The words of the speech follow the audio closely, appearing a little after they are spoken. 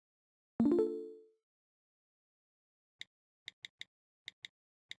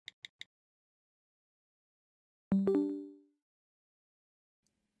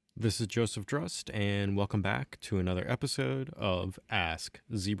This is Joseph Drust, and welcome back to another episode of Ask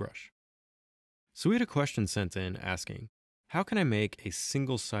ZBrush. So we had a question sent in asking, how can I make a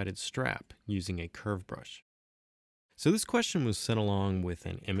single-sided strap using a curve brush? So this question was sent along with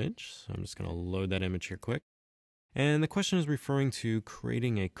an image, so I'm just going to load that image here quick. And the question is referring to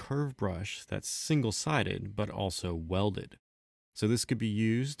creating a curve brush that's single-sided but also welded. So this could be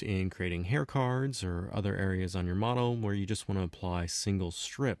used in creating hair cards or other areas on your model where you just want to apply single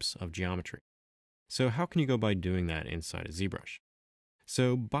strips of geometry. So how can you go by doing that inside of ZBrush?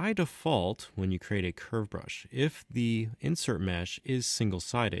 So by default, when you create a curve brush, if the insert mesh is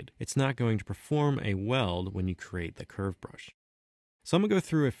single-sided, it's not going to perform a weld when you create the curve brush. So I'm going to go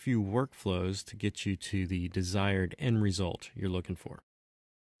through a few workflows to get you to the desired end result you're looking for.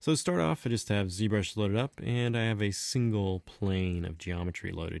 So to start off, I just have ZBrush loaded up, and I have a single plane of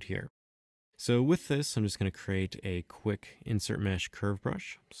geometry loaded here. So with this, I'm just going to create a quick insert mesh curve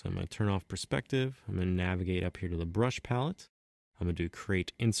brush. So I'm going to turn off perspective. I'm going to navigate up here to the brush palette. I'm going to do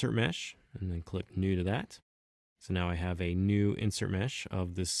create insert mesh, and then click new to that. So now I have a new insert mesh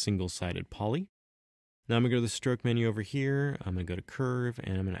of this single-sided poly. Now I'm going to go to the stroke menu over here. I'm going to go to curve,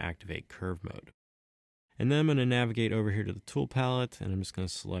 and I'm going to activate curve mode. And then I'm going to navigate over here to the tool palette, and I'm just going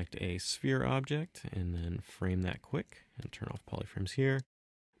to select a sphere object and then frame that quick and turn off polyframes here.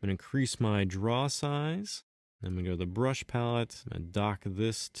 I'm going to increase my draw size. Then I'm going to go to the brush palette. I'm going to dock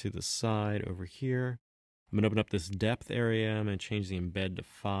this to the side over here. I'm going to open up this depth area. I'm going to change the embed to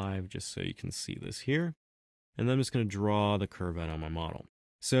 5 just so you can see this here. And then I'm just going to draw the curve out on my model.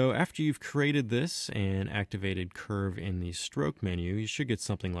 So after you've created this and activated curve in the stroke menu, you should get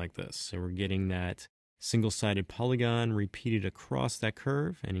something like this. So we're getting that single-sided polygon repeated across that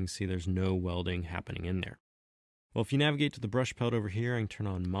curve, and you can see there's no welding happening in there. Well, if you navigate to the brush palette over here, I can turn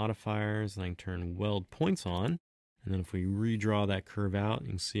on modifiers, and I can turn weld points on, and then if we redraw that curve out, you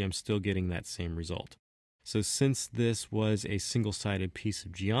can see I'm still getting that same result. So since this was a single-sided piece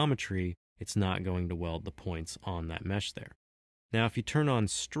of geometry, it's not going to weld the points on that mesh there. Now, if you turn on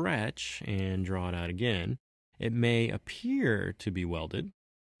stretch and draw it out again, it may appear to be welded,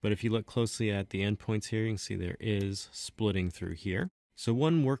 but if you look closely at the endpoints here, you can see there is splitting through here. So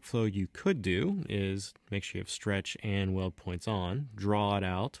one workflow you could do is make sure you have stretch and weld points on, draw it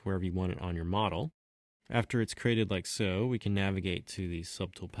out wherever you want it on your model. After it's created like so, we can navigate to the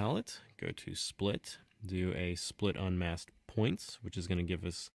subtool palette, go to split, do a split unmasked points, which is going to give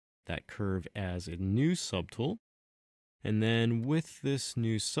us that curve as a new subtool. And then with this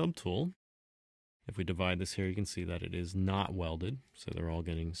new subtool, if we divide this here, you can see that it is not welded, so they're all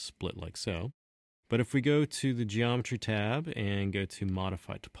getting split like so. But if we go to the Geometry tab and go to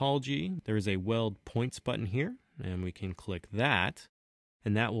Modify Topology, there is a Weld Points button here, and we can click that,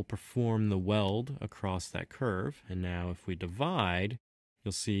 and that will perform the weld across that curve. And now if we divide,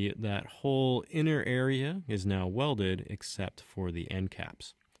 you'll see that whole inner area is now welded except for the end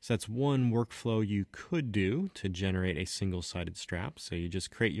caps. So that's one workflow you could do to generate a single-sided strap. So you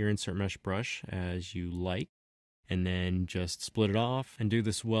just create your insert mesh brush as you like, and then just split it off and do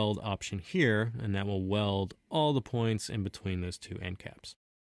this weld option here, and that will weld all the points in between those two end caps.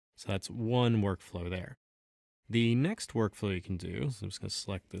 So that's one workflow there. The next workflow you can do, so I'm just going to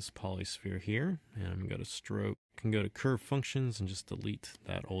select this polysphere here, and I'm going to go to stroke, can go to curve functions and just delete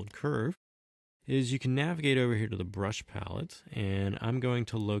that old curve. Is you can navigate over here to the brush palette, and I'm going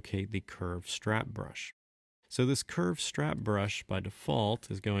to locate the curve strap brush. So this curve strap brush by default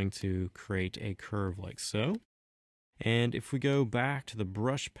is going to create a curve like so. And if we go back to the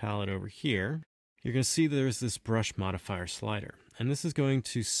brush palette over here, you're going to see there's this brush modifier slider. And this is going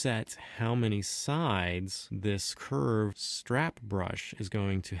to set how many sides this curve strap brush is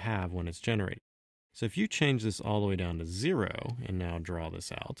going to have when it's generated. So if you change this all the way down to 0 and now draw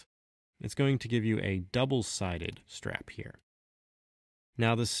this out, it's going to give you a double-sided strap here.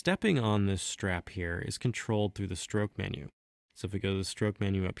 Now the stepping on this strap here is controlled through the stroke menu. So if we go to the stroke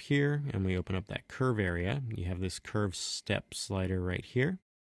menu up here and we open up that curve area, you have this curve step slider right here.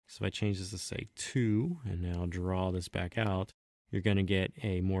 So if I change this to say 2 and now draw this back out, you're going to get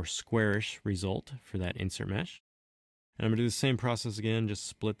a more squarish result for that insert mesh. And I'm going to do the same process again, just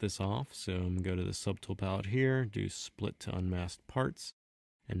split this off. So I'm going to go to the subtool palette here, do split to unmasked parts.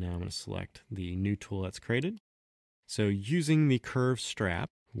 And now I'm going to select the new tool that's created. So using the curve strap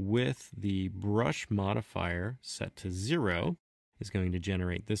with the brush modifier set to 0 is going to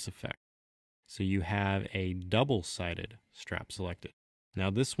generate this effect. So you have a double-sided strap selected. Now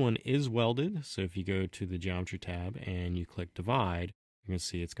this one is welded, so if you go to the Geometry tab and you click Divide, you're going to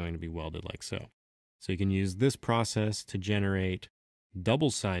see it's going to be welded like so. So you can use this process to generate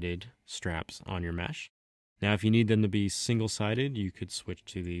double-sided straps on your mesh. Now, if you need them to be single-sided, you could switch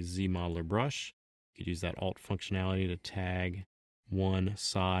to the zmodeler brush. You could use that Alt functionality to tag one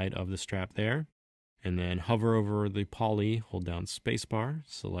side of the strap there, and then hover over the poly, hold down spacebar,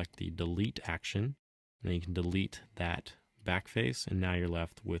 select the delete action, and then you can delete that back face, and now you're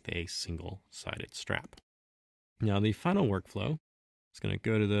left with a single-sided strap. Now, the final workflow is going to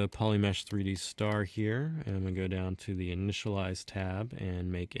go to the Polymesh 3D star here, and I'm going to go down to the Initialize tab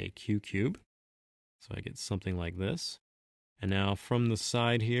and make a Q-cube. So I get something like this. And now from the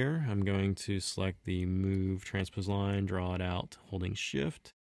side here, I'm going to select the Move Transpose Line, draw it out, holding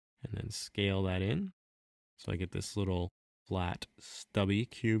Shift, and then scale that in. So I get this little flat, stubby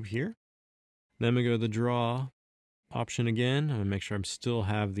cube here. Then I'm going to go to the Draw option again. I'm going to make sure I still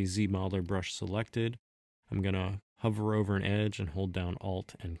have the zmodeler brush selected. I'm going to hover over an edge and hold down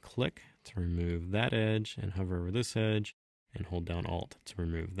Alt and click to remove that edge, and hover over this edge and hold down Alt to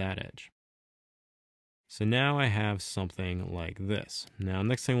remove that edge. So now I have something like this. Now,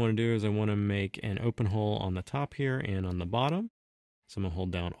 next thing I want to do is I want to make an open hole on the top here and on the bottom. So I'm going to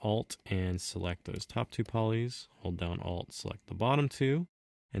hold down Alt and select those top two polys, hold down Alt, select the bottom two,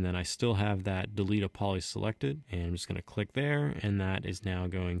 and then I still have that delete a poly selected, and I'm just going to click there, and that is now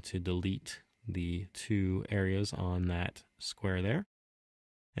going to delete the two areas on that square there.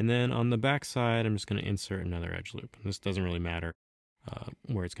 And then on the back side, I'm just going to insert another edge loop. This doesn't really matter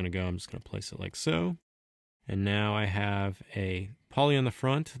where it's going to go. I'm just going to place it like so. And now I have a poly on the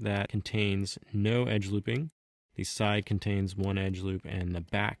front that contains no edge looping. The side contains one edge loop, and the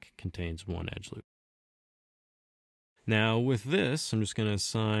back contains one edge loop. Now with this, I'm just going to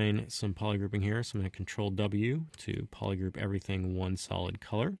assign some polygrouping here. So I'm going to Control W to polygroup everything one solid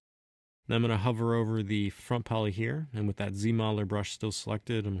color. Then I'm going to hover over the front poly here, and with that zmodeler brush still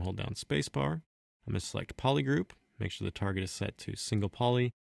selected, I'm going to hold down spacebar. I'm going to select polygroup, make sure the target is set to single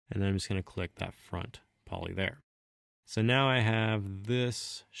poly, and then I'm just going to click that front poly there. So now I have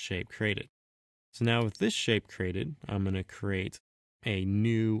this shape created. So now with this shape created, I'm going to create a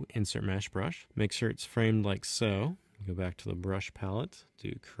new insert mesh brush. Make sure it's framed like so. Go back to the brush palette,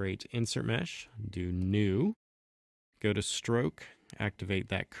 do create insert mesh, do new, go to stroke, activate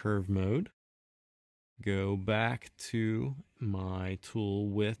that curve mode, go back to my tool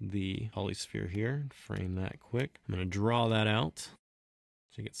with the polysphere here, frame that quick. I'm going to draw that out.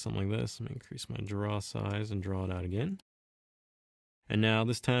 So you get something like this. I'm going to increase my draw size and draw it out again. And now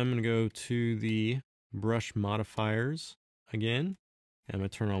this time I'm going to go to the brush modifiers again. And I'm going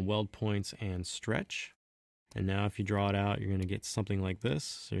to turn on weld points and stretch. And now if you draw it out, you're going to get something like this.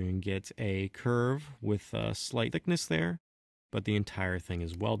 So you're going to get a curve with a slight thickness there, but the entire thing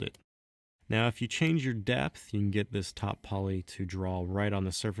is welded. Now if you change your depth, you can get this top poly to draw right on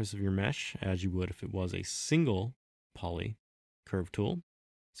the surface of your mesh, as you would if it was a single poly curve tool.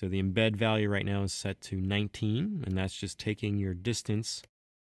 So the embed value right now is set to 19, and that's just taking your distance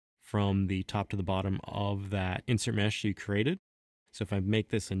from the top to the bottom of that insert mesh you created. So if I make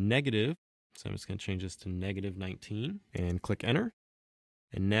this a negative, so I'm just going to change this to negative 19 and click enter.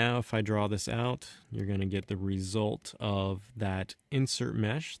 And now if I draw this out, you're going to get the result of that insert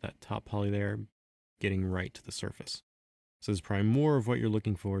mesh, that top poly there, getting right to the surface. So this is probably more of what you're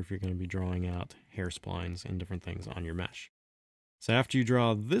looking for if you're going to be drawing out hair splines and different things on your mesh. So after you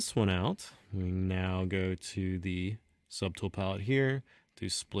draw this one out, we now go to the subtool palette here, do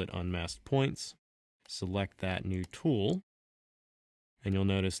split unmasked points, select that new tool, and you'll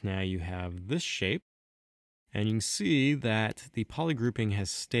notice now you have this shape, and you can see that the poly grouping has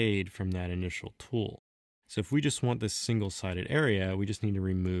stayed from that initial tool. So if we just want this single-sided area, we just need to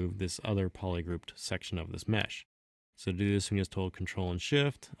remove this other polygrouped section of this mesh. So to do this, we can just hold Control and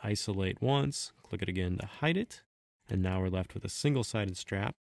Shift, isolate once, click it again to hide it, and now we're left with a single-sided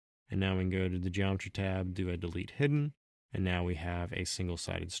strap. And now we can go to the Geometry tab, do a Delete Hidden, and now we have a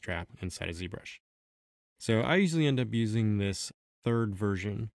single-sided strap inside of ZBrush. So I usually end up using this third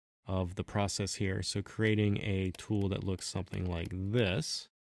version of the process here, so creating a tool that looks something like this.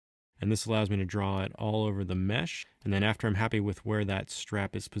 And this allows me to draw it all over the mesh. And then after I'm happy with where that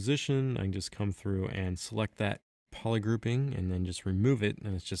strap is positioned, I can just come through and select that poly grouping and then just remove it,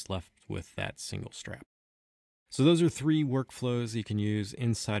 and it's just left with that single strap. So those are 3 workflows you can use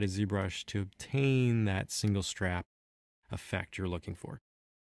inside of ZBrush to obtain that single strap effect you're looking for.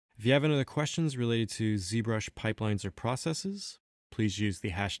 If you have any other questions related to ZBrush pipelines or processes, please use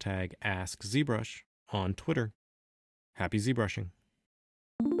the hashtag AskZBrush on Twitter. Happy ZBrushing.